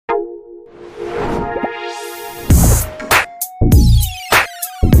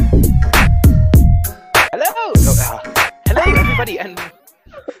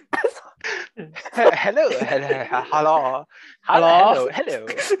hello, Hello.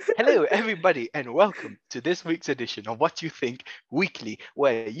 hello, everybody, and welcome to this week's edition of What You Think Weekly,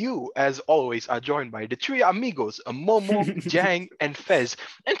 where you, as always, are joined by the three amigos, Momo, Jang, and Fez.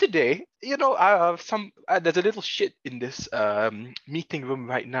 And today, there's a little shit in this meeting room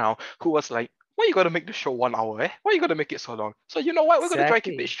right now who was like, "Why you gotta make the show 1 hour? Why you gotta make it so long?" So you know what? We're gonna try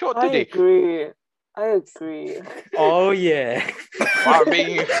to keep it Exactly. short I today. agree. I agree. Oh yeah. Wow,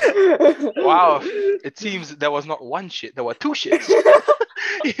 wow, it seems there was not one shit, there were two shits.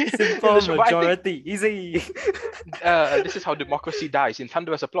 in Simple the show. But I think majority. Easy. this is how democracy dies in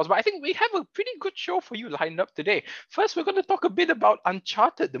thunderous applause. But I think we have a pretty good show for you lined up today. First, we're going to talk a bit about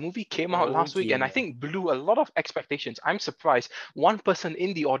Uncharted. The movie came out Oh, last week and I yeah. think blew a lot of expectations. I'm surprised one person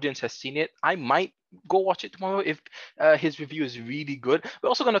in the audience has seen it. I might go watch it tomorrow if his review is really good. We're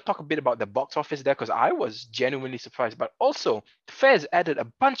also going to talk a bit about the box office there because I was genuinely surprised. But also, Fez added a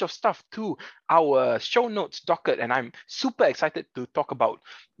bunch of stuff to our show notes docket, and I'm super excited to talk about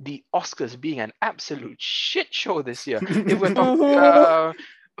the Oscars being an absolute shit show this year. If we're talking,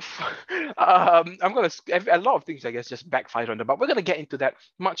 I'm gonna a lot of things I guess just backfired on them, but we're gonna get into that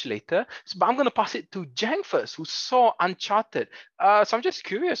much later. But I'm gonna pass it to Jang first, who saw Uncharted. So I'm just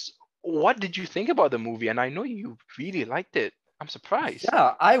curious, what did you think about the movie? And I know you really liked it. I'm surprised.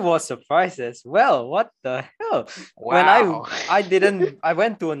 Yeah, I was surprised as well. What the hell? When Wow. I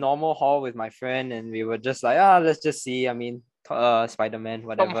went to a normal hall with my friend and we were just like, let's just see. I mean, Spider-Man, Tom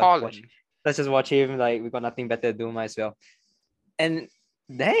whatever. Holland. Let's just watch him. Like we got nothing better to do, might as well. And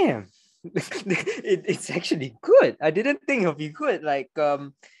damn, it's actually good. I didn't think it'd be good.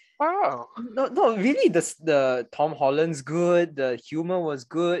 Wow. No, really. The Tom Holland's good. The humor was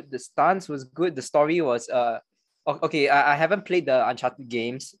good. The stance was good. The story was okay. I haven't played the Uncharted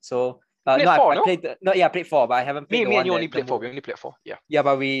games, so You played no, four, I no? played I played four, but I haven't played the Me and one you that only played four. We only played four. Yeah. yeah,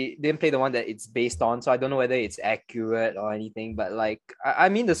 but we didn't play the one that it's based on, so I don't know whether it's accurate or anything. But like, I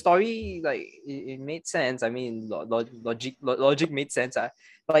mean, the story like it made sense. I mean, logic made sense.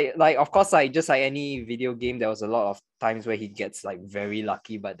 Like of course, like just like any video game, there was a lot of times where he gets like very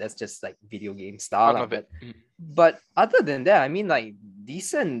lucky, but that's just like video game style. Part Lah. of it. But other than that, I mean, like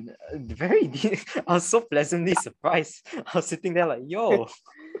decent, I was so pleasantly surprised. I was sitting there like, yo.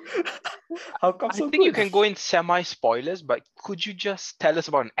 How come I so think you good? can go in semi spoilers, but could you just tell us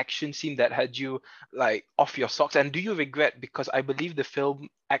about an action scene that had you like off your socks? And do you regret, because I believe the film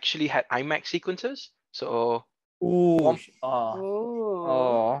actually had IMAX sequences? So Ooh, womp,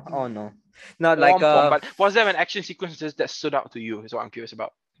 oh no. Not like womp, womp. But was there an action sequences that stood out to you? Is what I'm curious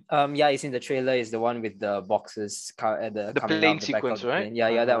about. yeah, it's in the trailer. Is the one with the boxes at the The coming plane out the back of sequence, the right? plane.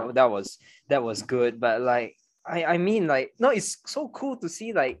 Yeah, that was good. But like I mean like no, it's so cool to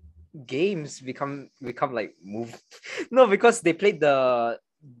see like games become like move. No, because they played the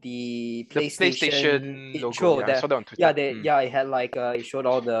The PlayStation PlayStation logo. intro Yeah, I that saw that on Twitter. it had like it showed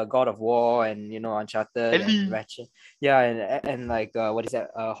all the God of War and Uncharted and Ellie. Ratchet. Yeah, and like what is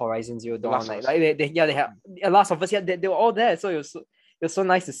that? Horizon Zero The Dawn. Last of Us. They have Last of Us. Yeah, they were all there. So it was so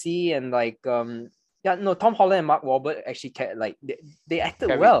nice to see. And like yeah, no, Tom Holland and Mark Wahlberg actually like they acted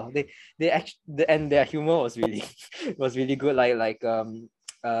Carried. well. They actually and their humor was really was really good. It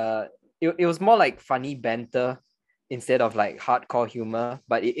was more like funny banter instead of like hardcore humor,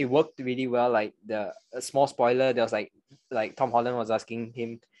 but it worked really well. Like a small spoiler, there was like Tom Holland was asking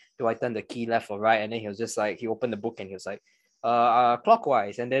him, do I turn the key left or right? And then he was just like, he opened the book and he was like,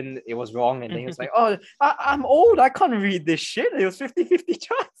 clockwise, and then it was wrong, and then he was like, oh, I'm old, I can't read this shit. It was 50-50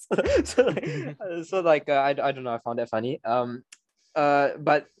 chance. I don't know, I found that funny.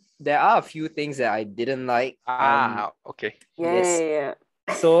 But there are a few things that I didn't like. Okay. Yes. Yeah.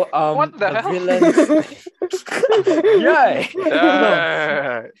 So What the hell? villains. Yeah.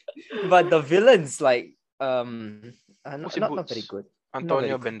 No, but the villains like not very good.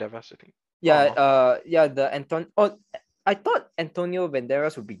 Antonio Not very good. Banderas, I think. Yeah, Oh. I thought Antonio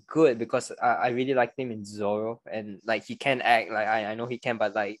Banderas would be good because I really liked him in Zorro, and like he can act, like I know he can,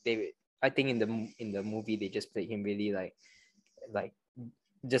 but like I think in the movie they just played him really like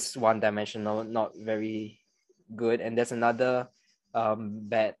just one dimensional, not very good. And there's another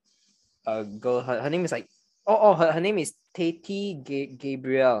bad girl. Her name is like her name is Tati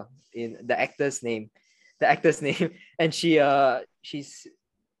Gabriel in the actor's name, and she's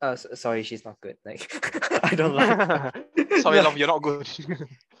sorry, she's not good. Like I don't like her. Sorry, love, you're not good.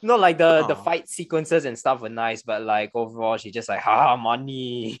 No, like the Aw. fight sequences and stuff were nice, but like overall, she just like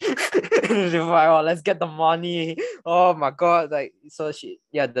money. Let's get the money. Oh my god! Like so,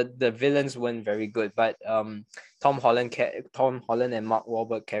 the villains weren't very good, but Tom Holland and Mark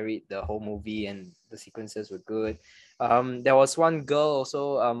Wahlberg carried the whole movie, and the sequences were good. There was one girl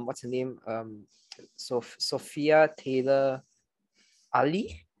also. What's her name? Sophia Taylor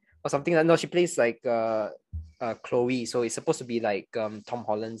Ali or something like. No, she plays like Chloe. So it's supposed to be like Tom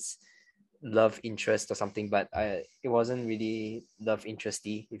Holland's love interest or something, but it wasn't really love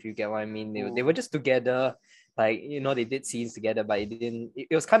interesty, if you get what I mean. They were just together, like, you know, they did scenes together, but it didn't.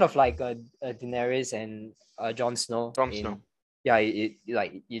 It was kind of like a Daenerys and Jon Snow. Jon Snow. Yeah, it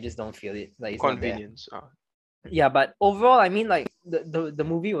like you just don't feel it. Like it's not there. Convenience. Yeah, but overall, I mean, like the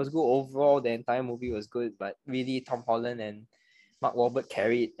movie was good overall. The entire movie was good, but really Tom Holland and Mark Wahlberg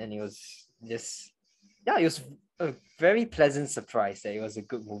carried, and it was just, yeah, it was a very pleasant surprise that it was a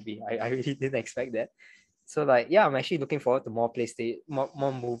good movie. I really didn't expect that. So like, yeah, I'm actually looking forward to more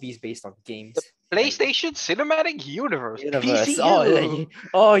more movies based on games. PlayStation Cinematic Universe. PCU.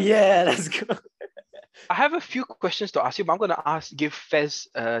 Oh yeah, let's go. I have a few questions to ask you, but I'm gonna give Fez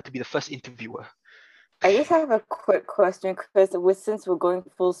to be the first interviewer. I just have a quick question because since we're going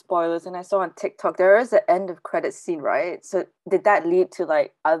full spoilers, and I saw on TikTok there is an end of credit scene, right? So did that lead to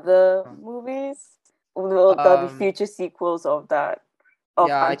like other movies? Will there be future sequels of that, of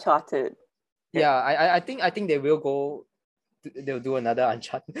Uncharted? Yeah, I think they will go. They'll do another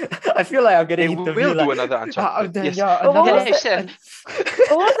Uncharted. I feel like I'm getting interviewed. They will like, do another Uncharted. Yes. What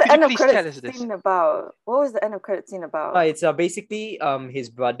was the end of credit scene about? What was the end of credit scene about? It's basically his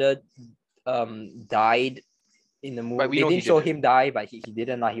brother died in the movie. They didn't show him die, but he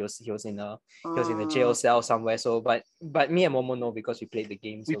didn't. Like he was in a jail cell somewhere. So but me and Momo know because we played the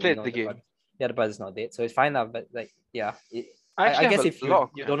game. So we played the game. The brother's not dead, so it's fine now. But like, yeah, I guess if you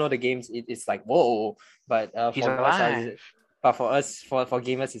don't know the games, it's like whoa. But he's alive. For us, for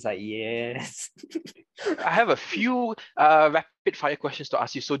gamers, it's like yes. I have a few rapid fire questions to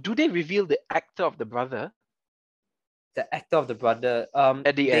ask you. So, do they reveal the actor of the brother? The actor of the brother.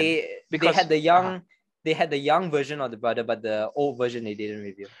 At the end, because they had the young version of the brother, but the old version they didn't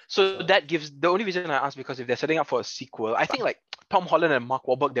reveal. So that gives the only reason I asked, because if they're setting up for a sequel, I think like Tom Holland and Mark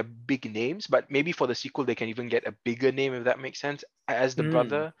Wahlberg, they're big names, but maybe for the sequel they can even get a bigger name, if that makes sense, as the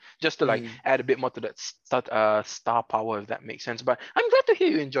brother, just to like add a bit more to that star power, if that makes sense. But I'm glad to hear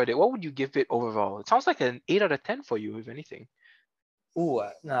you enjoyed it. What would you give it overall? It sounds like an 8 out of 10 for you, if anything. Ooh,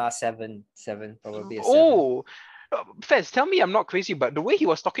 7, probably a 7. Oh. Fez, tell me I'm not crazy, but the way he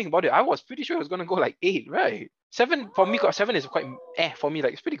was talking about it, I was pretty sure it was gonna go like 8, right? 7 for me. 7 is quite for me.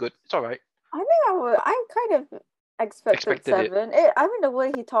 Like it's pretty good. It's all right. I think I kind of expected 7. I mean, the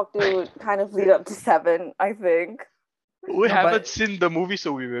way he talked, it would kind of lead up to 7. I think. We haven't seen the movie,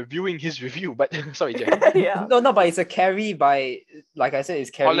 so we're reviewing his review. But sorry, Jen. Yeah. No, but it's a carry by, like I said, it's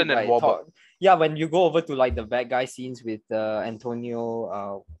carried Holland by and Wahlberg. Yeah, when you go over to like the bad guy scenes with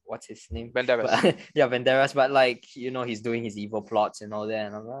Antonio, what's his name? Banderas. Yeah, Banderas. But like, you know, he's doing his evil plots and all that.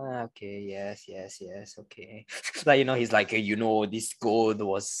 And I'm like, okay, yes, okay. Like, you know, he's like, you know, this gold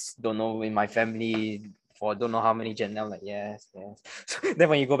was, don't know, in my family for don't know how many gen. I'm like, yes. Then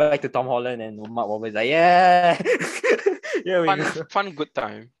when you go back to Tom Holland and Mark Wahlberg, like, yeah. Fun, good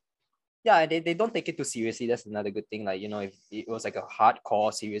time. Yeah, they don't take it too seriously. That's another good thing. Like, you know, if it was like a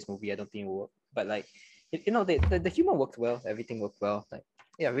hardcore serious movie, I don't think it would work. But like, you know, the humor worked well. Everything worked well. Like,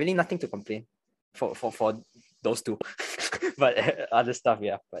 yeah, really nothing to complain for those two. But other stuff,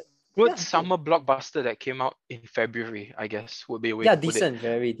 yeah. But good summer blockbuster that came out in February, I guess, would be a way. Yeah, decent,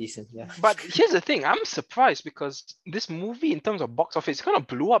 very decent. Yeah. But here's the thing, I'm surprised because this movie, in terms of box office, kind of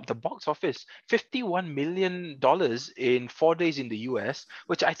blew up the box office. $51 million in 4 days in the US,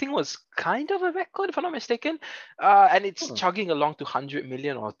 which I think was kind of a record, if I'm not mistaken. And it's chugging along to 100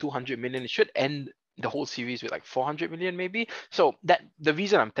 million or 200 million. It should end the whole series with like 400 million maybe. So that the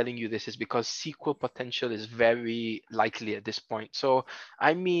reason I'm telling you this is because sequel potential is very likely at this point. So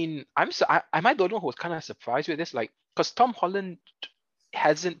I mean, am I the only one who was kind of surprised with this? Like, because Tom Holland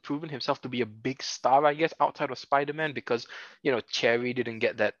hasn't proven himself to be a big star, I guess, outside of Spider-Man, because, you know, Cherry didn't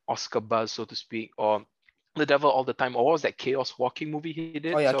get that Oscar buzz, so to speak, or The Devil All the Time, or what was that Chaos Walking movie he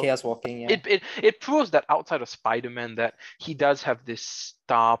did? Oh yeah, Chaos Walking, yeah. It proves that outside of Spider-Man that he does have this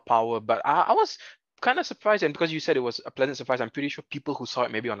star power. But I was kind of surprised, and because you said it was a pleasant surprise, I'm pretty sure people who saw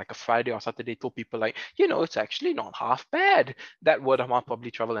it maybe on like a Friday or Saturday told people like, you know, it's actually not half bad. That word of mouth probably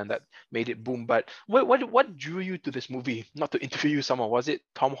traveled, and that made it boom. But what drew you to this movie? Not to interview someone, was it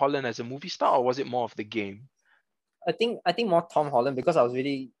Tom Holland as a movie star, or was it more of the game? I think more Tom Holland, because I was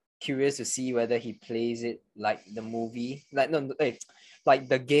really curious to see whether he plays it like the movie, like like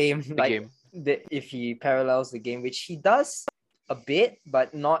the game, if he parallels the game, which he does a bit,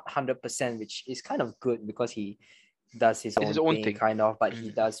 but not 100%, which is kind of good because he does his own thing, kind of, but he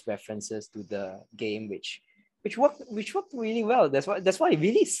does references to the game, which which worked really well. That's why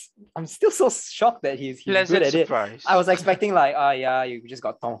really I'm still so shocked that he's good Pleasant at it. surprise. I was expecting like, yeah, you just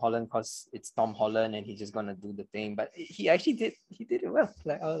got Tom Holland because it's Tom Holland and he's just gonna do the thing. But he actually did it well.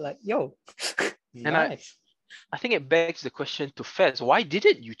 Like I was like, yo, And nice. I think it begs the question to Fez, why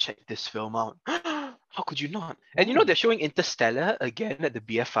didn't you check this film out? How could you not? And you know Oh. they're showing Interstellar again at the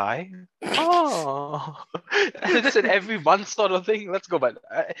BFI. Oh, this in every month sort of thing. Let's go, but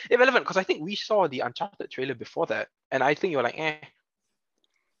irrelevant because I think we saw the Uncharted trailer before that, and I think you're like, eh.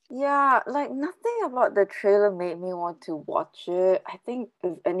 Yeah, like nothing about the trailer made me want to watch it. I think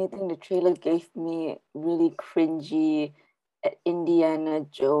if anything, the trailer gave me really cringy Indiana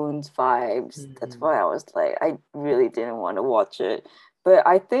Jones vibes. That's why I was like, I really didn't want to watch it. But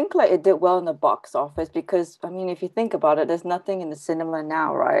I think like it did well in the box office because I mean, if you think about it, there's nothing in the cinema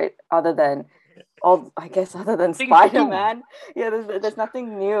now, right? Other than I guess other than Thing 2. Spider-Man. Yeah, there's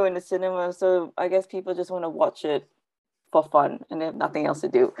nothing new in the cinema, so I guess people just want to watch it for fun and they have nothing else to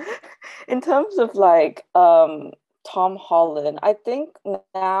do. In terms of like Tom Holland, I think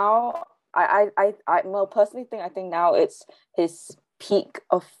now I well personally think I think now it's his peak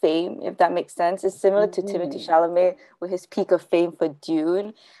of fame, if that makes sense. It's similar to Timothée Chalamet with his peak of fame for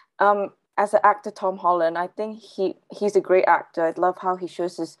Dune. As an actor, Tom Holland, I think he's a great actor. I love how he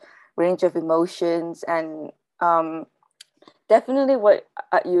shows his range of emotions and definitely what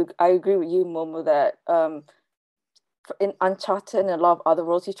I agree with you, Momo, that in Uncharted and a lot of other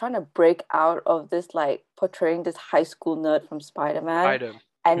roles, he's trying to break out of this like portraying this high school nerd from Spider-Man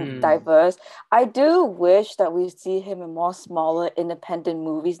and diverse. I do wish that we see him in more smaller independent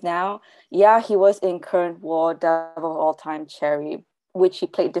movies now. Yeah, he was in Current War, Devil of All Time, Cherry, which he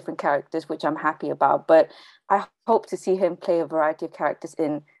played different characters, which I'm happy about. But I hope to see him play a variety of characters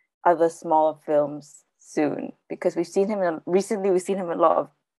in other smaller films soon because we've seen him recently. We've seen him in a lot of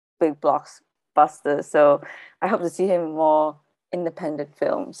big blockbusters. So I hope to see him in more independent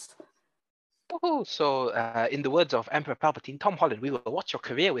films. Oh, so in the words of Emperor Palpatine, Tom Holland, we will watch your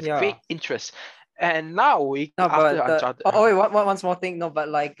career with Yeah. great interest. And now we No, after but Uncharted, wait, one small thing. No, but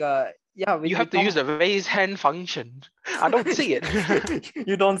like yeah, you have to use the raise hand function. I don't see it.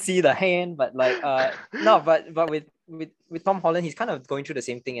 You don't see the hand, but like no, but with Tom Holland, he's kind of going through the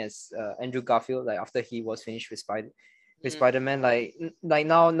same thing as Andrew Garfield. Like after he was finished with Spider-Man, like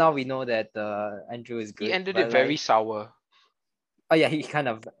now we know that Andrew is good. He ended but it very like, sour. oh yeah, he kind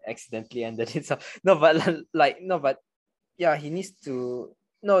of accidentally ended it. So no, but like no, but yeah, he needs to.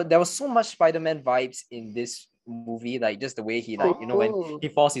 No, there was so much Spider-Man vibes in this movie, like just the way he like when he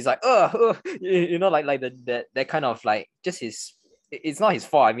falls, he's like like that kind of like just his. It's not his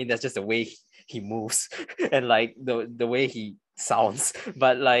fault. I mean, that's just the way he moves and like the way he sounds.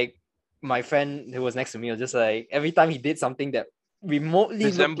 But like my friend who was next to me was just like every time he did something that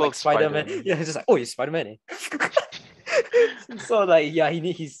remotely looked like Spider-Man, yeah, he's just like, oh, it's Spider-Man. So like yeah, he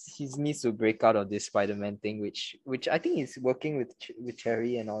needs to break out of this Spider-Man thing, which I think is working with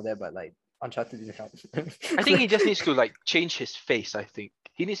Cherry and all that, but like Uncharted didn't help. I think he just needs to like change his face. I think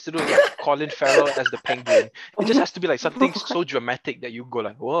he needs to do like Colin Farrell as the Penguin. It just has to be like something so dramatic that you go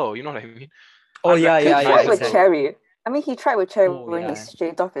like, whoa, you know what I mean? Oh yeah. With Exactly. Cherry. I mean, he tried with Cherry when he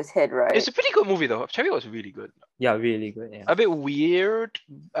shaved off his head, right? It's a pretty good movie though. Cherry was really good. Yeah, really good. Yeah. A bit weird,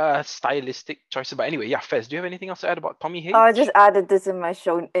 stylistic choices, but anyway, yeah. Fez, do you have anything else to add about Tommy H? I just added this in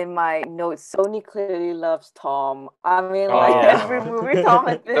my notes. Sony clearly loves Tom. I mean, every movie Tom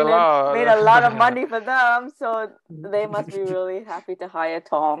has been in made a lot of money for them, so they must be really happy to hire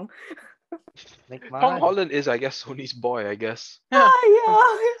Tom. Tom Holland is, I guess, Sony's boy, I guess. Yeah.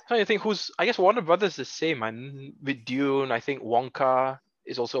 I think I guess Warner Brothers is the same, and with Dune, I think Wonka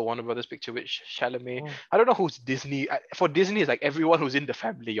is also a Warner Brothers picture with Chalamet. I don't know who's Disney. For Disney, it's like everyone who's in the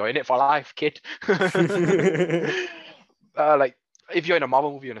family. You're in it for life, kid. Like if you're in a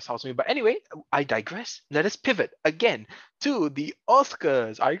Marvel movie, you're in a Star Wars movie. But anyway, I digress. Let us pivot again to the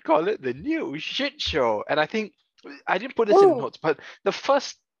Oscars. I call it the new shit show. And I think I didn't put this in notes, but the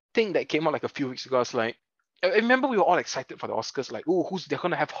first thing that came out like a few weeks ago, I was like, I remember we were all excited for the Oscars, like, oh, they're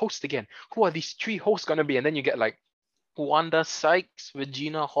gonna have hosts again. Who are these 3 hosts gonna be? And then you get like Wanda Sykes,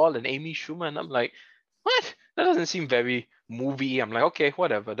 Regina Hall, and Amy Schumer, and I'm like, what? That doesn't seem very movie. I'm like, okay,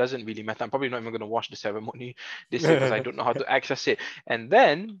 whatever. Doesn't really matter. I'm probably not even gonna watch the ceremony this year because I don't know how to access it. And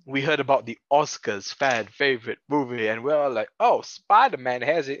then we heard about the Oscars fan favorite movie, and we're all like, oh, Spider-Man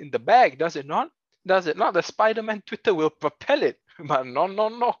has it in the bag, does it not? Does it not? The Spider-Man Twitter will propel it. But no, no,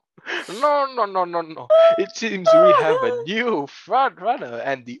 no. No, no, no, no, no. It seems we have a new front runner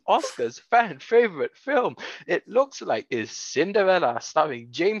and the Oscars fan favorite film. It looks like it's Cinderella, starring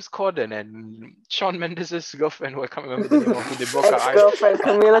James Corden and Shawn Mendes' girlfriend, who I can't remember the name of, who they broke her eye. Ex-girlfriend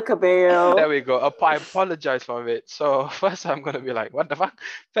Camila Cabello. There we go. I apologize for it. So first I'm gonna be like, what the fuck?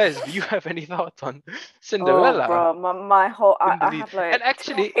 Fez, do you have any thoughts on Oh, Cinderella bro, my whole in the I lead? have like And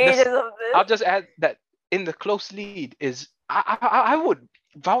actually, pages of I'll this. just add that in the close lead is I would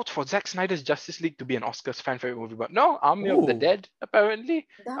vouch for Zack Snyder's Justice League to be an Oscars fan favorite movie, but no, Army of the Ooh. Dead apparently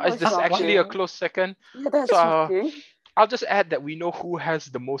That is was this actually a shocking. close second. Yeah, that's So shocking. I'll just add that we know who has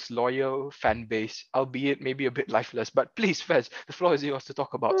the most loyal fan base, albeit maybe a bit lifeless. But please, Fez, the floor is yours to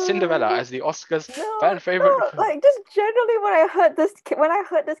talk about Cinderella as the Oscars fan favorite No, film. like just generally when I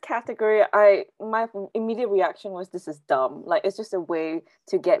heard this category, my immediate reaction was this is dumb. Like it's just a way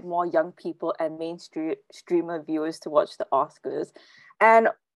to get more young people and mainstream streamer viewers to watch the Oscars. And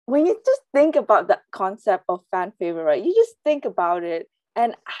when you just think about the concept of fan favorite, right? You just think about it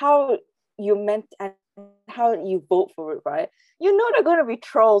and how you meant and how you vote for it, right? You know they're going to be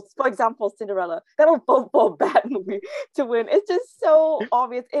trolls. For example, Cinderella, that'll vote for a bad movie to win. It's just so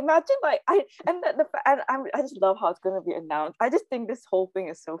obvious. Imagine like I just love how it's going to be announced. I just think this whole thing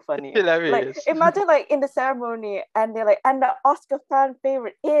is so funny. Like Hilarious. imagine like in the ceremony and they're like, and the Oscar fan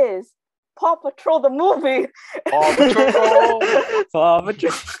favorite is Paw Patrol the movie. Paw Patrol. Paw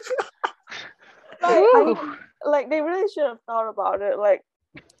Patrol. Like they really should have thought about it. Like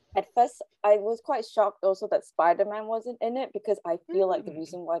at first I was quite shocked also that Spider-Man wasn't in it, because I feel like the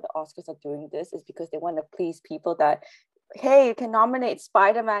reason why the Oscars are doing this is because they want to please people that, hey, you can nominate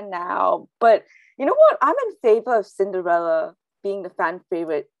Spider-Man now. But you know what? I'm in favor of Cinderella being the fan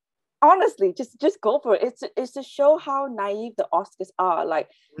favorite. Honestly, just go for it. It's to show how naive the Oscars are. Like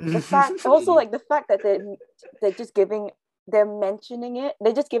the fact, also like the fact that they're just giving, they're mentioning it.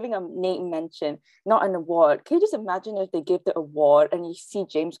 They're just giving a name mention, not an award. Can you just imagine if they give the award and you see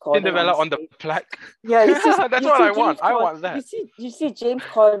James Corden Cinderella on the stage? plaque. Yeah, you see, That's you what see I want. James I Corden, want that. you see James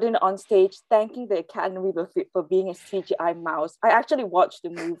Corden on stage thanking the Academy for being a CGI mouse. I actually watched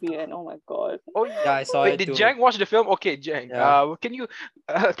the movie and oh my god. Oh Yeah, I saw wait, it did too. Jang watch the film? Okay, Jang. Yeah. Can you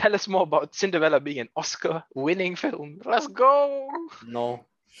tell us more about Cinderella being an Oscar-winning film? Let's go. No.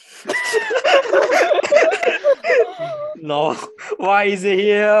 No. Why is it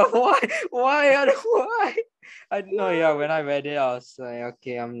here? Why? Why? I know. Yeah. When I read it, I was like,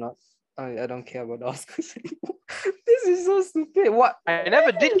 okay, I don't care about the Oscars anymore. This is so stupid. What? I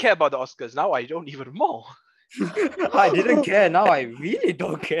never did care about the Oscars. Now I don't even more. I didn't care. Now I really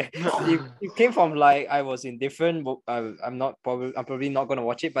don't care. It came from like I was indifferent. I'm probably not gonna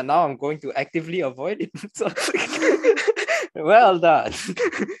watch it, but now I'm going to actively avoid it. So, well done.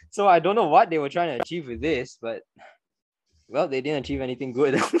 So I don't know what they were trying to achieve with this, but well, they didn't achieve anything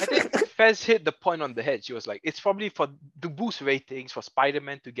good. I think Fez hit the point on the head. She was like, it's probably to boost ratings for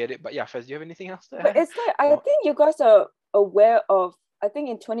Spider-Man to get it. But yeah, Fez, do you have anything else to But add? it's like I think you guys are aware of. I think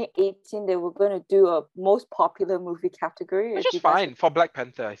in 2018 they were going to do a most popular movie category. Which if is you guys- fine for Black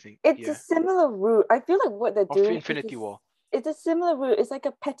Panther, I think. It's Yeah. a similar route. I feel like what they're Or doing. Infinity War. It's a similar route. It's like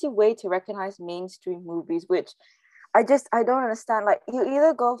a petty way to recognize mainstream movies, which I don't understand. Like you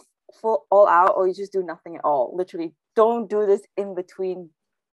either go full all out or you just do nothing at all. Literally, don't do this in between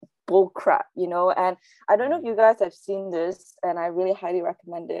bull crap, you know. And I don't know if you guys have seen this, and I really highly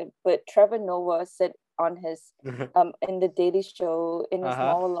recommend it. But Trevor Noah said on his in the Daily Show in his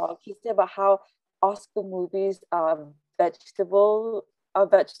monologue, he said about how Oscar movies are vegetable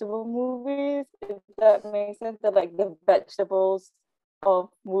movies, if that makes sense. They're like the vegetables of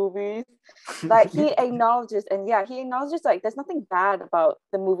movies. Like he acknowledges like there's nothing bad about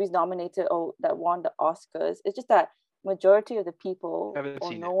the movies nominated or that won the Oscars. It's just that majority of the people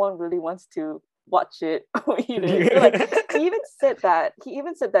or no one really wants to watch it or eat it. So like he even said that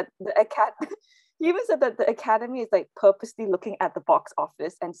the Academy is like purposely looking at the box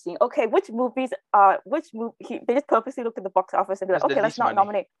office and seeing, okay, they just purposely look at the box office and be like, okay, let's not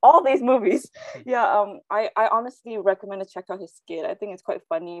nominate all these movies. Yeah, I honestly recommend to check out his skit. I think it's quite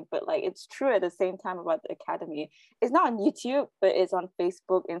funny, but like it's true at the same time about the Academy. It's not on YouTube, but it's on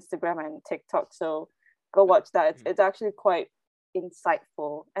Facebook, Instagram, and TikTok. So go watch that. It's actually quite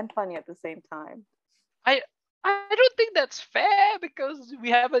insightful and funny at the same time. I don't think that's fair because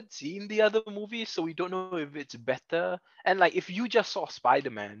we haven't seen the other movies, so we don't know if it's better. And like, if you just saw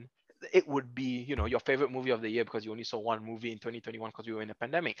Spider-Man, it would be, your favorite movie of the year because you only saw one movie in 2021 because we were in a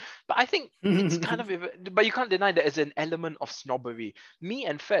pandemic. But I think it's kind of, but you can't deny that there's an element of snobbery. Me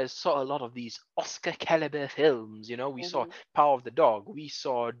and Fez saw a lot of these Oscar caliber films. We saw Power of the Dog. We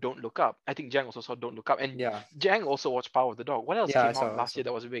saw Don't Look Up. I think Jang also saw Don't Look Up, and Yeah. Jang also watched Power of the Dog. What else Yeah, I came saw out last also. year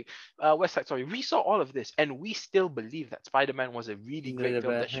that was big? West Side Story. We saw all of this, and we still believe that Spider-Man was a really great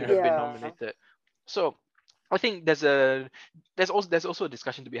film that should have been Yeah. nominated. So I think there's also a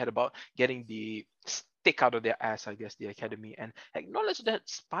discussion to be had about getting the stick out of their ass, I guess, the Academy, and acknowledge that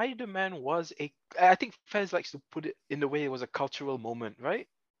Spider-Man was I think Fez likes to put it in the way it was a cultural moment, right?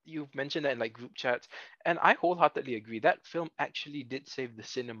 You've mentioned that in like group chats, and I wholeheartedly agree. That film actually did save the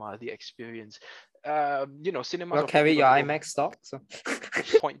cinema, the experience. Cinemas Well, are carry probably your gonna go IMAX stock. So.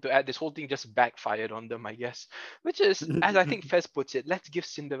 point to add. This whole thing just backfired on them, I guess. Which is, as I think Fez puts it, let's give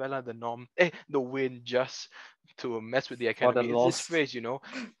Cinderella the win just to mess with the For the Academy. It's this loss. phrase,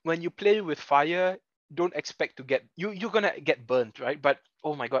 when you play with fire, don't expect to get you're gonna get burnt, right? But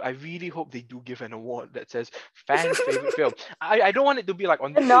oh my god, I really hope they do give an award that says fan favorite film. I don't want it to be like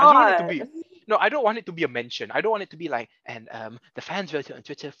on. They're I don't want it to not. be. No, I don't want it to be a mention. I don't want it to be like, and the fans voted on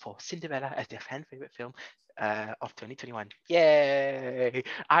Twitter for Cinderella as their fan favorite film of 2021. Yay!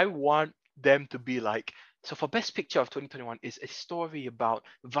 I want them to be like, so for Best Picture of 2021 is a story about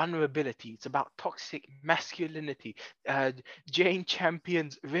vulnerability. It's about toxic masculinity. Jane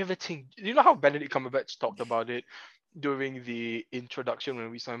champions riveting. You know how Benedict Cumberbatch talked about it during the introduction when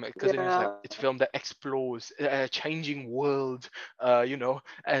we saw him, because it's like it's a film that explores a changing world,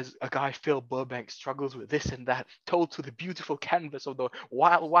 as a guy, Phil Burbank, struggles with this and that, told to the beautiful canvas of the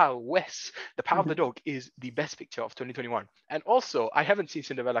wild wild west. The Power of the Dog is the best picture of 2021. And also, I haven't seen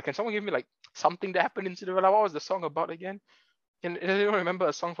Cinderella. Can someone give me like something that happened in Cinderella? What was the song about again? Does anyone remember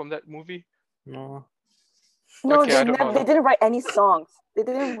a song from that movie? No. No, Okay, I don't know. they didn't write any songs. They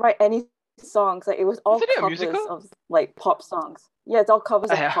didn't write any songs. Like it was all Isn't it a covers musical? of like pop songs. Yeah, it's all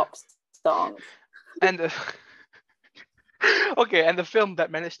covers of Yeah. pop songs. And okay, and the film that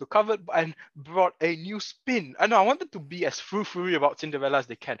managed to cover and brought a new spin. I know I wanted to be as frou-frou about Cinderella as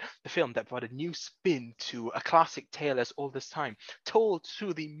they can. The film that brought a new spin to a classic tale as old as time, told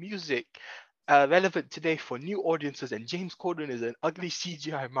through the music, relevant today for new audiences. And James Corden is an ugly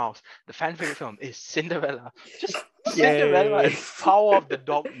CGI mouse. The fan favorite film is Cinderella. Just Cinderella and Power of the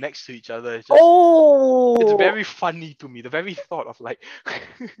Dog next to each other. It's Oh, very funny to me. The very thought of like.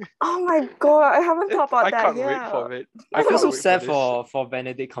 Oh my god, I haven't thought about I that. can't Yeah. wait for it. I feel can't so wait sad this. for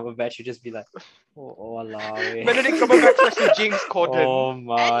Benedict Cumberbatch to just be like, walao. Benedict Cumberbatch versus James Corden. Oh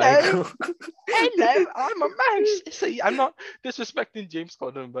my Hello. god. Hello, I'm a mouse. See, I'm not disrespecting James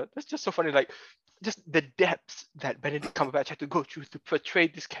Corden, but that's just so funny. Like, just the depths that Benedict Cumberbatch had to go through to portray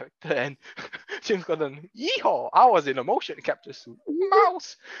this character, and James Corden, yeehaw! I was in a motion capture suit,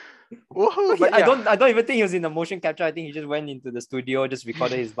 mouse. Woohoo! But I don't even think he was in the motion capture. I think he just went into the studio, just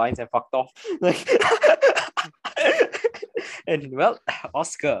recorded his lines and fucked off. Like, and well,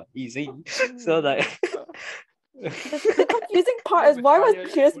 Oscar, easy. So like, The confusing part is why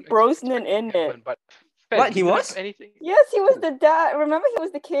was Pierce Brosnan in it? But What, he was? anything? Yes, he was the dad. Remember, he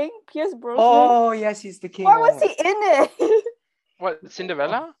was the king. Pierce Brosnan. oh yes, he's the king. Why was he in it? What,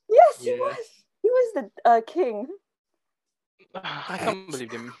 Cinderella? Yes, he Yes. was. He was the king. I can't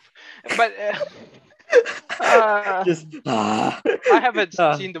believe him. But Just I haven't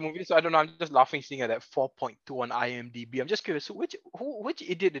seen the movie, so I don't know. I'm just laughing seeing it at 4.2 on IMDb. I'm just curious, which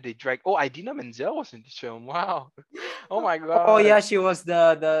idiot did they drag? Oh, Idina Menzel was in this film. Wow. Oh my god. oh yeah, she was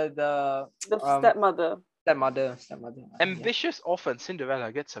the The stepmother. stepmother. Ambitious Orphan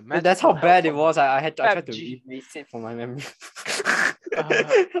Cinderella gets a Dude, that's how magical bad help it was. I tried to FG. erase it from my memory.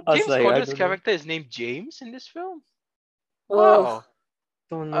 James Corden's character is named James in this film. Oh, Wow.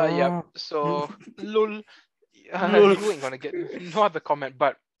 Don't know. Yeah. So, lol. Lol. You ain't gonna get no other comment.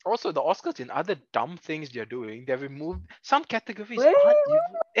 But also the Oscars in other dumb things they're doing, they removed some categories. Wait,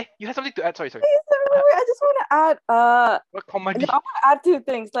 You had something to add? Sorry. wait, I just want to add. What comedy? I want to add two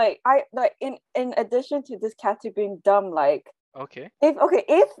things. Like in addition to this category being dumb, like Okay.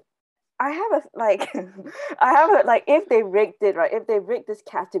 if I have a like I have a like if they rigged it right, if they rigged this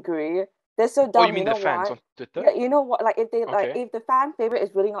category, they're so dumb. Oh, you mean know the fans why? on Twitter? Yeah, you know what? Like if they like Okay. if the fan favorite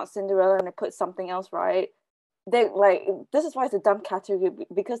is really not Cinderella and they put something else right, they like this is why it's a dumb category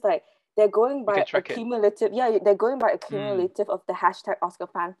because like they're going by can a track it. cumulative. Yeah, they're going by a cumulative of the hashtag Oscar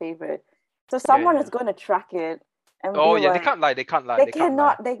fan favorite. So someone yeah. is going to track it, and Oh be yeah, they like, can't lie. They can't lie. they They can't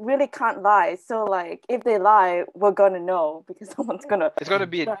lie. cannot, they really can't lie. So like, if they lie, we're gonna know because someone's gonna. It's gonna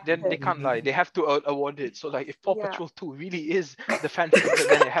be track then they it. can't lie. They have to award it. So like, if Paw Yeah. Patrol 2 really is the fan favorite,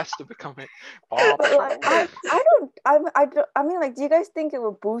 then it has to become it. Paw But like, Patrol. I mean, like, do you guys think it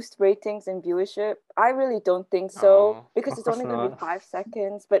will boost ratings and viewership? I really don't think so Oh. because Of it's course only gonna be not. 5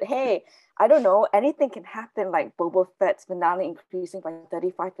 seconds. But hey, I don't know. Anything can happen. Like Boba Fett's finale increasing by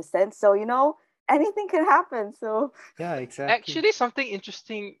 35%. So anything can happen. So Yeah, exactly. Actually, something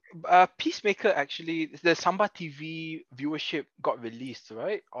interesting. Peacemaker actually, the Samba TV viewership got released,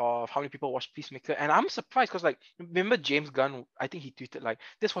 right? Of how many people watched Peacemaker, and I'm surprised because, like, remember James Gunn? I think he tweeted like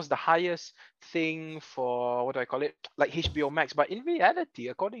this was the highest thing for what do I call it, like HBO Max. But in reality,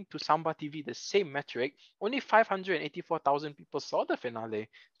 according to Samba TV, the same metric, only 584,000 people saw the finale,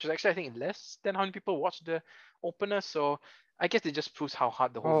 which is actually I think less than how many people watched the opener. So I guess it just proves how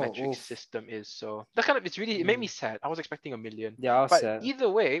hard the whole Oh, metric oof. system is. So that's kind of it made me sad. I was expecting a million. Yeah, I was But sad. either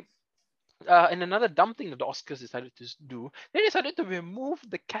way, and another dumb thing that the Oscars decided to do, they decided to remove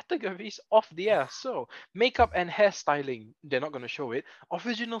the categories off the air. So makeup and hairstyling, they're not gonna show it.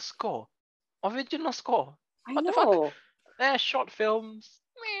 Original score. Original score. I What the fuck? know. Short films.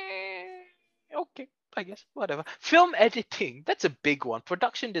 Okay, I guess whatever. Film editing, that's a big one.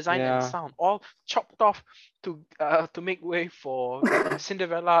 Production design and Yeah. sound, all chopped off to make way for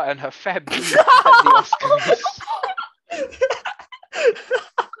Cinderella and her Fab G at the Oscars.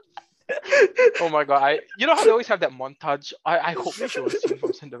 Oh my god! You know how they always have that montage. I hope they show a scene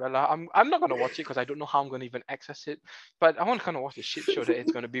from Cinderella. I'm not gonna watch it because I don't know how I'm gonna even access it. But I want to kind of watch the shit show that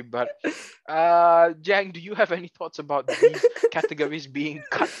it's gonna be. But Jang, do you have any thoughts about these categories being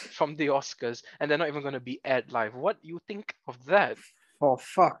cut from the Oscars and they're not even gonna be aired live? What do you think of that? For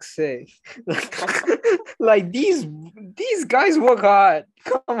fuck's sake. Like these guys work hard.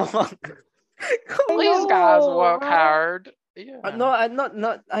 Come on. Come These on. guys know, work right? hard. Yeah. No, I'm not.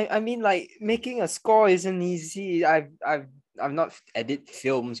 I mean, like making a score isn't easy. I've not edited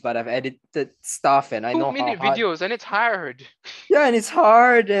films, but I've edited stuff, and I know how 2-minute hard. videos and it's hard. Yeah, and it's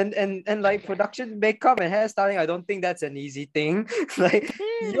hard, and like production, makeup, and hairstyling. I don't think that's an easy thing. Like,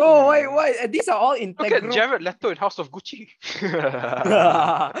 yo, why? And these are all Look at integral. Jared Leto in House of Gucci.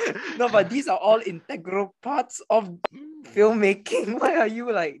 No, but these are all integral parts of filmmaking. Why are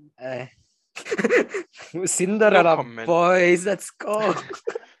you like? Cinderella comment. boys, let's go.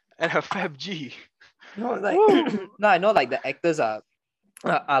 And her Fab G. No, like Woo. no, I know like the actors are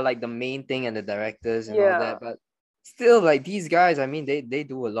like the main thing and the directors and all Yeah. that, but still like these guys, I mean they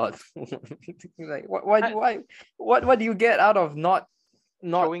do a lot. Like what do you get out of not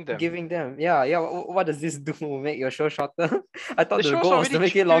Showing them. giving them? Yeah. What does this do? Make your show shorter? I thought The the show's goal was to already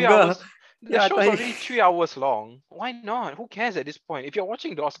make it 3 longer. hours. The Yeah, I show's thought already 3 hours long. Why not? Who cares at this point? If you're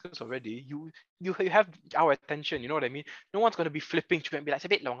watching the Oscars already, you have our attention. You know what I mean? No one's gonna be flipping through and be like, it's a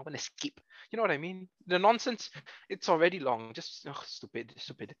bit long. I'm gonna skip. You know what I mean? The nonsense. It's already long. Just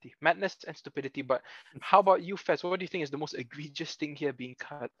stupidity, madness, and stupidity. But how about you, Fez? What do you think is the most egregious thing here being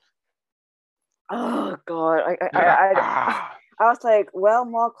cut? Oh God, Yeah. I was like, well,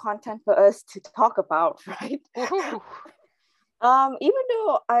 more content for us to talk about, right? Woohoo. Even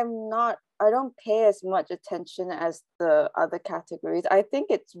though I don't pay as much attention as the other categories, I think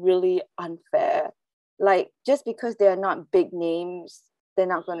it's really unfair. Like, just because they are not big names, they're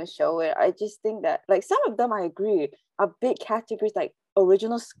not going to show it. I just think that, like, some of them I agree are big categories like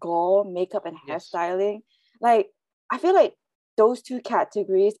original score, makeup, and Yes. hairstyling. Like, I feel like those two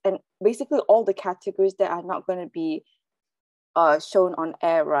categories and basically all the categories that are not going to be shown on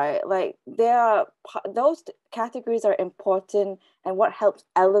air, right? Like those categories are important and what helps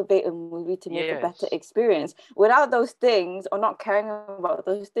elevate a movie to make a better Yes. experience. Without those things or not caring about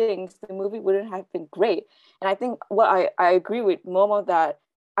those things, the movie wouldn't have been great. And I think I agree with Momo that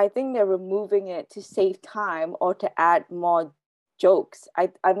I think they're removing it to save time or to add more jokes.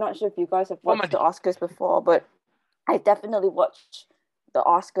 I'm not sure if you guys have watched the Oscars before, but I definitely watched the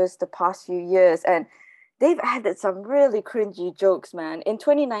Oscars the past few years, and they've added some really cringy jokes, man. In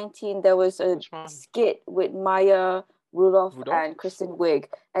 2019, there was a skit with Maya Rudolph and Kristen Wiig,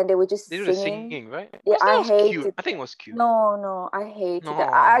 and they were just They do the singing. singing, right? Yeah, I hated cute. I think it was cute. No, I hated No.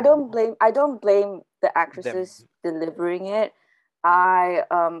 that. I don't blame the actresses delivering it. I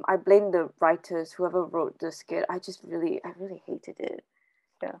blame the writers, whoever wrote the skit. I really hated it.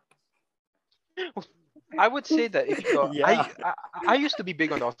 Yeah. I would say that if you're, Yeah. I used to be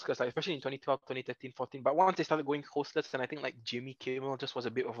big on the Oscars, like especially in 2012, 2013, 14. But once they started going hostless, and I think like Jimmy Kimmel just was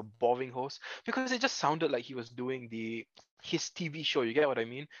a bit of a boring host because it just sounded like he was doing his TV show. You get what I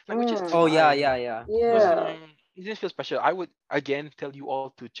mean? Like, which is Oh yeah. Yeah. It was annoying. it didn't feel special. I would again tell you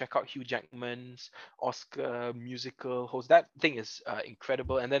all to check out Hugh Jackman's Oscar musical host. That thing is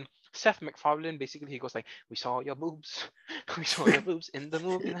incredible. And then Seth MacFarlane, basically, he goes like, "We saw your boobs, we saw your boobs in the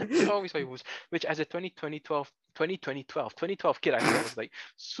movie. We saw your boobs." Which, as a 2012 kid, I thought was like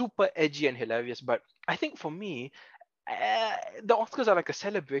super edgy and hilarious. But I think for me, the Oscars are like a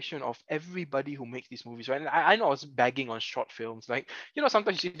celebration of everybody who makes these movies, right? And I know I was bagging on short films, like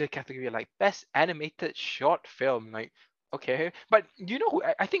sometimes you see the category like best animated short film, like okay, but who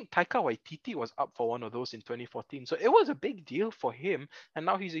I think Taika Waititi was up for one of those in 2014, so it was a big deal for him, and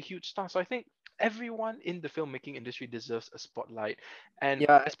now he's a huge star. So I think everyone in the filmmaking industry deserves a spotlight, and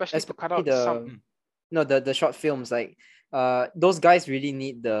Yeah, especially to cut especially out some the short films, like those guys really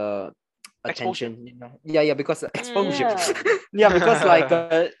need the exposure. attention, yeah, because exposure. Yeah. Yeah, because like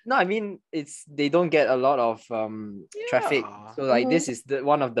no, I mean, they don't get a lot of traffic, Yeah. so like Mhm. this is the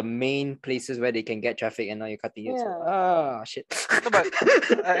one of the main places where they can get traffic, and now you're cutting it, so Yeah. shit. No, but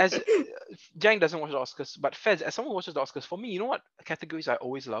as Jang doesn't watch the Oscars, but Fez, as someone who watches the Oscars, for me, you know what categories I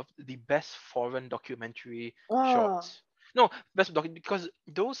always loved? The best foreign documentary Ah. shorts. No, because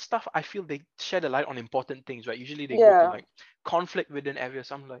those stuff I feel they shed a light on important things, right? Usually they go to Yeah. like conflict within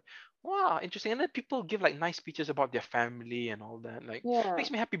areas. I'm like, wow, interesting. And then people give like nice speeches about their family and all that. Like Yeah. makes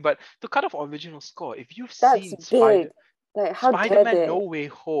me happy. But to cut off original score, if you've That's seen big. Like, how dare Spider-Man they? No Way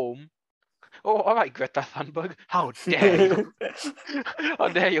Home, oh, all right, Greta Thunberg, how dare you? How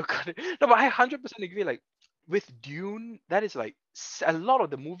dare you cut it? No, but I 100% agree. Like with Dune, that is like a lot of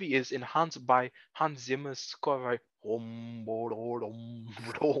the movie is enhanced by Hans Zimmer's score, right?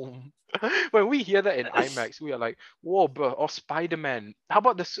 When we hear that in IMAX, we are like, "Whoa, bro!" Or Spider-Man. How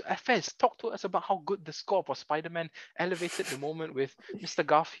about this? FS, talk to us about how good the score for Spider-Man elevated the moment with Mr.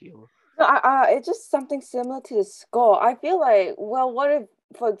 Garfield. No, it's just something similar to the score. I feel like, well, what if,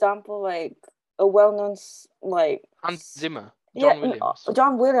 for example, like a well-known like Hans Zimmer, yeah, John Williams.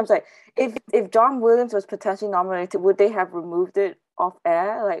 John Williams. Like, if John Williams was potentially nominated, would they have removed it off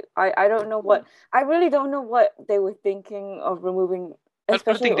air? Like, I don't know what I really don't know what they were thinking of removing, I don't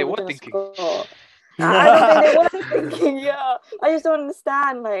especially think the they were original thinking. score. I don't think they were thinking. Yeah, I just don't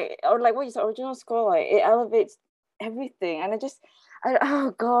understand. Like, or like what you said, original score. Like, it elevates everything, and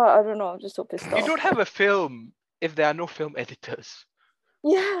oh god, I don't know. I'm just so pissed You off. don't have a film if there are no film editors.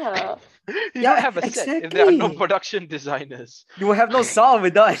 Yeah. You don't Yeah, have a set if there are no exactly. production designers. You will have no sound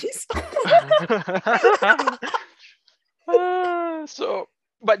without any sound. So,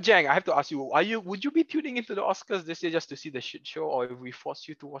 but Jang, I have to ask you: would you be tuning into the Oscars this year just to see the shit show, or if we force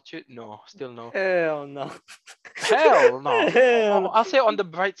you to watch it? No, still no. Hell no. Hell no. Hell no. I'll say on the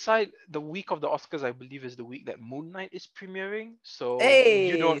bright side, the week of the Oscars, I believe, is the week that Moon Knight is premiering. So you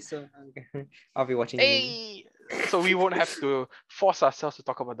Hey, don't. so I'll be watching Moon. Hey, so we won't have to force ourselves to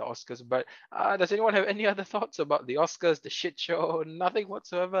talk about the Oscars. But does anyone have any other thoughts about the Oscars, the shit show? Nothing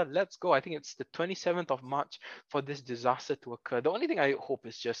whatsoever. Let's go. I think it's the 27th of March for this disaster to occur. The only thing I hope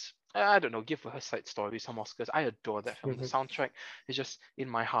is just, I don't know, give West Side Story some Oscars. I adore that film. The soundtrack is just in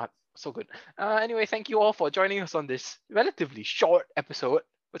my heart. So good. Anyway, thank you all for joining us on this relatively short episode,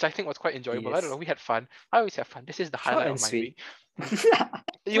 which I think was quite enjoyable. I don't know, Yes. we had fun. I always have fun. This is the Short highlight and of my sweet. week.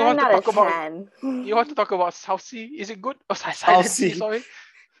 You 10 want to out of talk about 10. you want to talk about South Sea? Is it good? Oh, Silent Sea, Sea. sorry.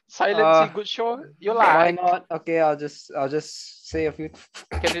 Silent Sea, good show. You Why like? not? Okay, I'll just say a few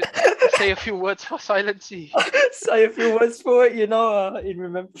Can you say a few words for Silent Sea? say a few words for it, in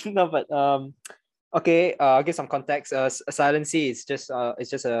remember. No, but okay, I'll give some context. Silent Sea is it's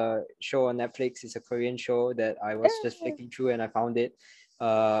just a show on Netflix. It's a Korean show that I was just flicking through and I found it.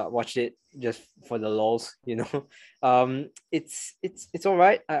 Watched it just for the lols. It's all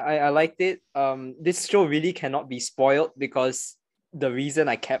right. I liked it. This show really cannot be spoiled because the reason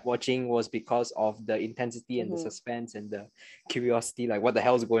I kept watching was because of the intensity and the suspense and the curiosity, like what the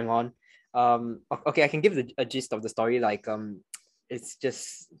hell is going on. Okay, I can give a gist of the story. Like it's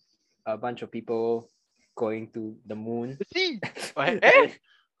just a bunch of people going to the moon. Sea.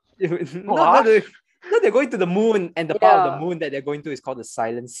 No, they're going to the moon, and the part of the Yeah. moon that they're going to is called the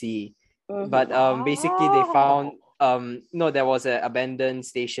Silent Sea. Mhm. But basically they found no, there was an abandoned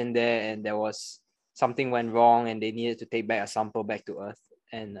station there, and there was something went wrong, and they needed to take back a sample back to Earth.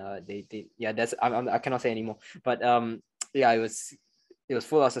 And they yeah, that's I cannot say anymore. But yeah, it was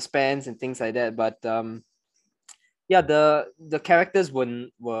full of suspense and things like that. But yeah, the characters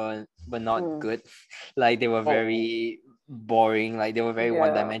were not good. Like they were very boring. Like they were very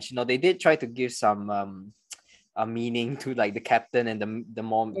one dimensional. They did try to give some a meaning to like the captain and the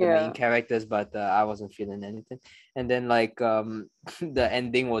main characters, but I wasn't feeling anything. And then like the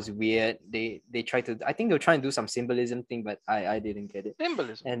ending was weird. They tried to, I think they were trying to do some symbolism thing, but I didn't get it.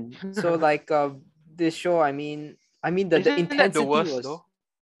 Symbolism. And so like this show, the Isn't that the intensity worst was though?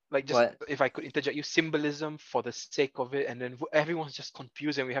 Like, just what? if I could interject you, symbolism for the sake of it, and then everyone's just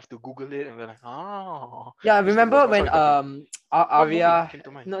confused and we have to Google it and we're like, oh, Yeah, I it's the remember worst. Oh, when sorry, continue. What movie Arya, came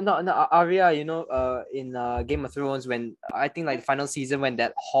to mind? no, Arya, in Game of Thrones, when I think like the final season, when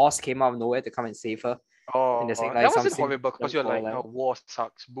that horse came out of nowhere to come and save her, and they're saying Oh, like that some wasn't horrible because symbolism you're for like, like, oh, war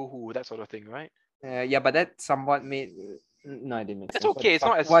sucks, boohoo, that sort of thing, right? yeah, but that somewhat made no, it didn't make That's sense. What the okay. It's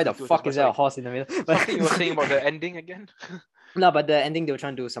fuck? not as Why the gratuitous, fuck but is there a sorry. horse in the middle? Something you were saying about the ending again? No, but the ending they were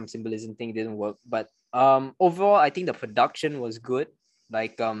trying to do some symbolism thing didn't work. But overall, I think the production was good.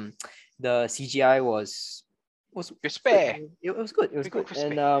 Like the CGI was good. Respect. It was good. It was We got good.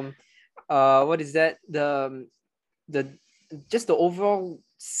 And respect. what is that? The just the overall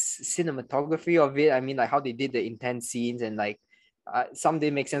cinematography of it. I mean, like how they did the intense scenes and like. Some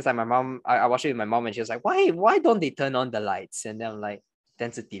didn't make sense. Like my mom, I watched it with my mom, and she was like, "Why don't they turn on the lights?" And then I'm like,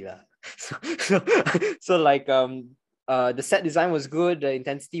 "Intensity lah." So like the set design was good, the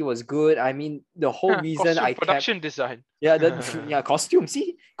intensity was good. I mean, the whole reason Costume I kept production design. yeah, costume.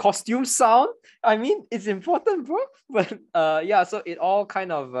 See, costume sound. I mean, it's important, bro. But yeah, so it all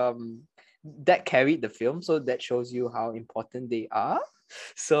kind of that carried the film, so that shows you how important they are.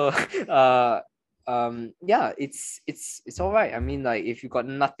 So yeah, it's all right. I mean, like if you got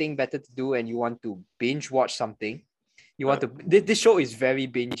nothing better to do and you want to binge watch something, you want to this show is very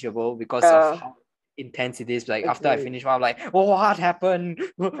bingeable because of how intense it is. Like after I Agreed. finish, I'm like, oh, what happened?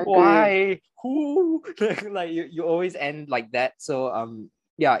 Agreed. Why? Who? Like you always end like that. So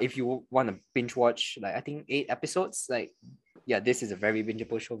yeah, if you want to binge watch, like I think 8 episodes, like yeah, this is a very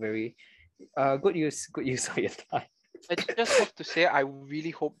bingeable show. Very good use of your time. I just have to say, I really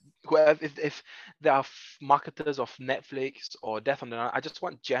hope whoever, if there are marketers of Netflix or Death on the Nile, I just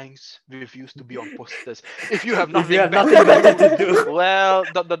want Jang's reviews to be on posters. If you have If you nothing have better nothing better to to do, do. well,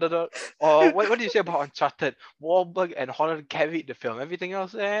 or what do you say about Uncharted? Wahlberg and Holland carried the film. Everything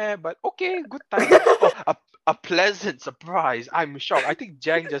else, but okay, good times. Oh, a pleasant surprise. I'm shocked. I think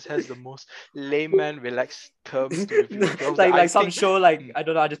Jang just has the most layman, relaxed terms to review films that I like some think. show, like I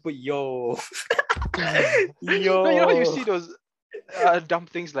don't know, I just put yo. No, you know how you Yo. see those dumb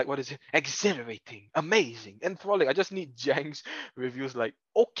things like, what is it? Exhilarating, amazing, enthralling. I just need Jang's reviews like,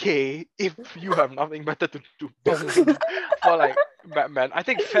 okay, if you have nothing better to do, boom, for like Batman. I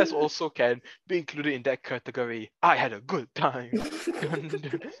think Fez also can be included in that category. I had a good time.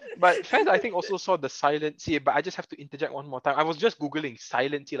 But Fez, I think, also saw the Silent Sea, but I just have to interject one more time. I was just Googling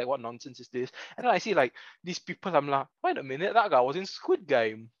Silent Sea, like, what nonsense is this? And then I see like these people, I'm like, wait a minute, that guy was in Squid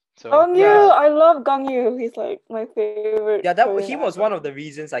Game. So Gong Yu, Yeah. I love Gong Yu. He's like my favorite. Yeah, that Korean he was actor. one of the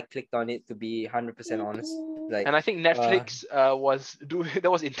reasons I clicked on it, to be 100% honest. Like and I think Netflix that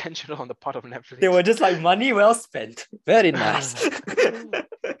was intentional on the part of Netflix. they were just like money well spent. Very nice.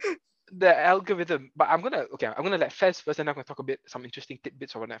 The algorithm, but I'm gonna let Fez first, and I'm gonna talk a bit some interesting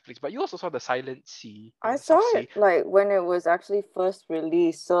tidbits about Netflix. But you also saw the Silent Sea, I the saw South Sea. it like when it was actually first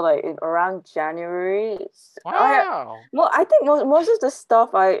released, so like around January. Wow. I think most of the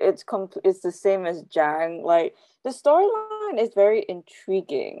stuff it's the same as Jang. Like the storyline is very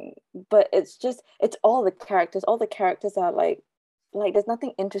intriguing, but it's all the characters. All the characters are like there's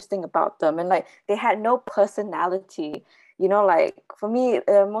nothing interesting about them, and like they had no personality. Like for me,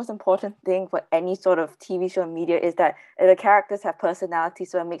 the most important thing for any sort of TV show and media is that the characters have personality,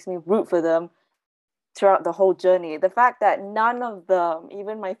 so it makes me root for them throughout the whole journey. The fact that none of them,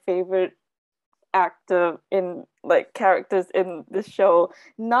 even my favorite actor in like characters in the show,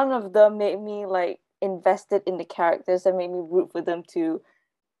 none of them made me like invested in the characters and made me root for them to.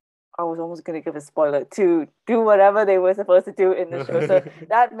 I was almost gonna give a spoiler to do whatever they were supposed to do in the show. So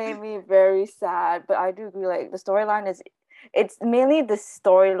that made me very sad. But I do agree, like the storyline it's mainly the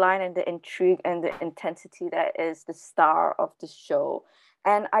storyline and the intrigue and the intensity that is the star of the show.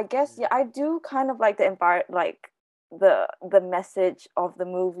 And I guess yeah, I do kind of like the like the message of the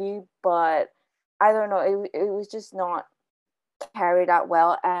movie, but I don't know, it was just not carried out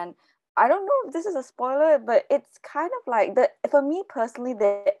well. And I don't know if this is a spoiler, but it's kind of like for me personally,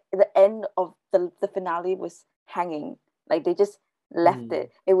 the end of the finale was hanging. Like they just left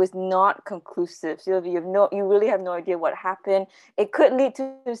it. It was not conclusive. So you really have no idea what happened. It could lead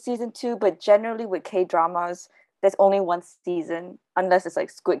to season 2, but generally with K-dramas, there's only one season, unless it's like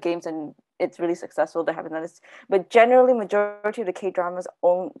Squid Games and it's really successful. They have another, but generally majority of the K-dramas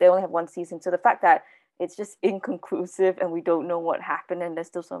they only have one season. So the fact that it's just inconclusive and we don't know what happened and there's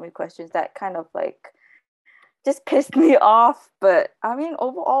still so many questions, that kind of like just pissed me off. But I mean,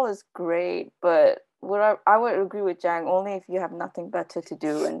 overall it's great, but I would agree with Jang, only if you have nothing better to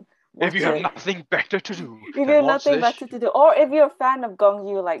do and If you watch have it. nothing better to do, If you then have watch nothing this. better to do, or if you're a fan of Gong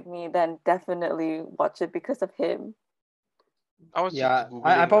Yu like me, then definitely watch it because of him. I was Yeah, just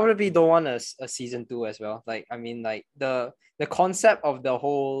I googling. probably don't want a season 2 as well. Like, I mean, like the concept of the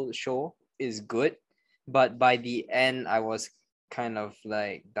whole show is good, but by the end I was kind of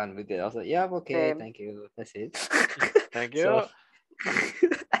like done with it. I was like, yeah, okay, Same. thank you, that's it. Thank you. So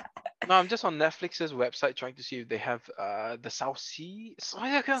No, I'm just on Netflix's website trying to see if they have the South Sea.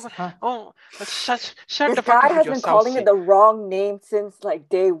 Huh? Oh, shut This the fuck guy up with has your been South calling Sea. it the wrong name since like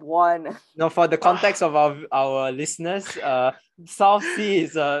day one. No, for the context of our listeners, South Sea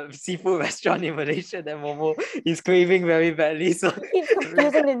is a seafood restaurant in Malaysia that Momo is craving very badly. So He keeps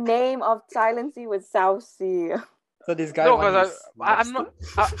confusing the name of Silent Sea with South Sea. so this guy No, wants because his I'm lobster.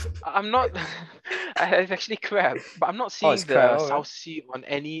 not. I'm not. It's actually crab, but I'm not Oh, seeing it's crab, the alright. South Sea on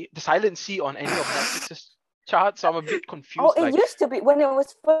the Silent Sea on any of Netflix's charts. So I'm a bit Oh, confused. it Like, used to be when it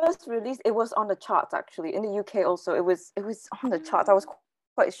was first released. It was on the charts actually in the UK. Also, it was on the charts. I was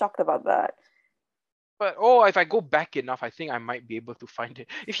quite shocked about that. but if I go back enough, I think I might be able to find it.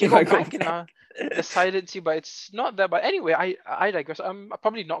 If you If go I go back back. enough, the Silent Sea, but it's not there. But anyway, I digress. I'm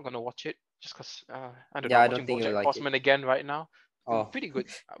probably not gonna watch it just because I don't Yeah, know. I don't Watching think you'll BoJack like it. Horseman again right now. Oh, Pretty good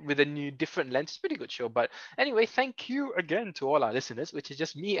with a new different lens. Pretty good show. But anyway, thank you again to all our listeners, which is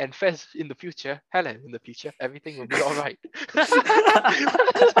just me and Fez in the future. Helen in the future. Everything will be all right.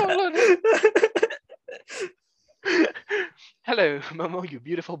 Hello, Momo, you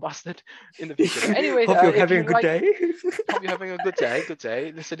beautiful bastard in the future. But anyway, hope you're if having you a good like, day. hope you're having a good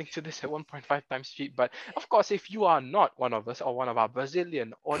day, listening to this at 1.5 times speed. But of course, if you are not one of us or one of our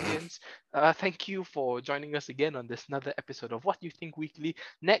Brazilian audience, thank you for joining us again on this another episode of What You Think Weekly.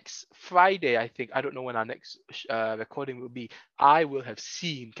 Next Friday, I think, I don't know when our next recording will be, I will have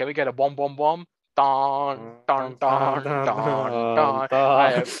seen. Can we get a bomb, bomb, bomb? Dun, dun, dun, dun,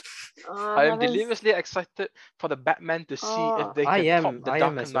 dun. I am deliriously excited for the Batman to see if they can top the I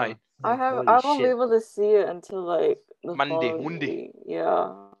am Dark as well. Knight. Holy I won't be shit. able to see it until like the Monday, following Monday. week.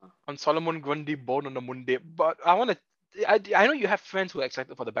 Yeah. On Solomon Grundy born on a Monday. But I know you have friends who are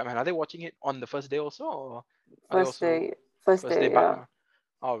excited for the Batman. Are they watching it on the first day also? Or are they First also day. First first day day. Yeah. Batman?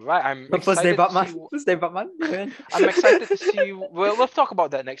 All right, I'm First day excited to Batman. see. First day Batman. I'm excited to see. We'll talk about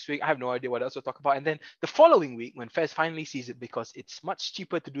that next week. I have no idea what else we'll talk about. And then the following week, when Fez finally sees it, because it's much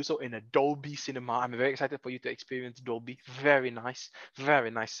cheaper to do so in a Dolby cinema. I'm very excited for you to experience Dolby. Very nice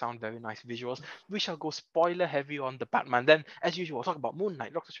sound, very nice visuals. We shall go spoiler heavy on the Batman. Then, as usual, we'll talk about Moon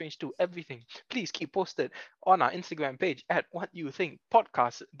Knight, Doctor Strange 2, everything. Please keep posted on our Instagram page at What You Think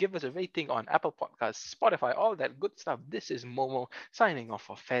Podcast. Give us a rating on Apple Podcasts, Spotify, all that good stuff. This is Momo signing off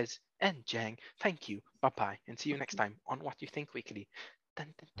for Fez and Jang. Thank you. Bye bye. And see you next time on What You Think Weekly. Bye.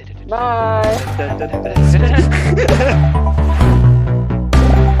 Dun, dun, dun, dun.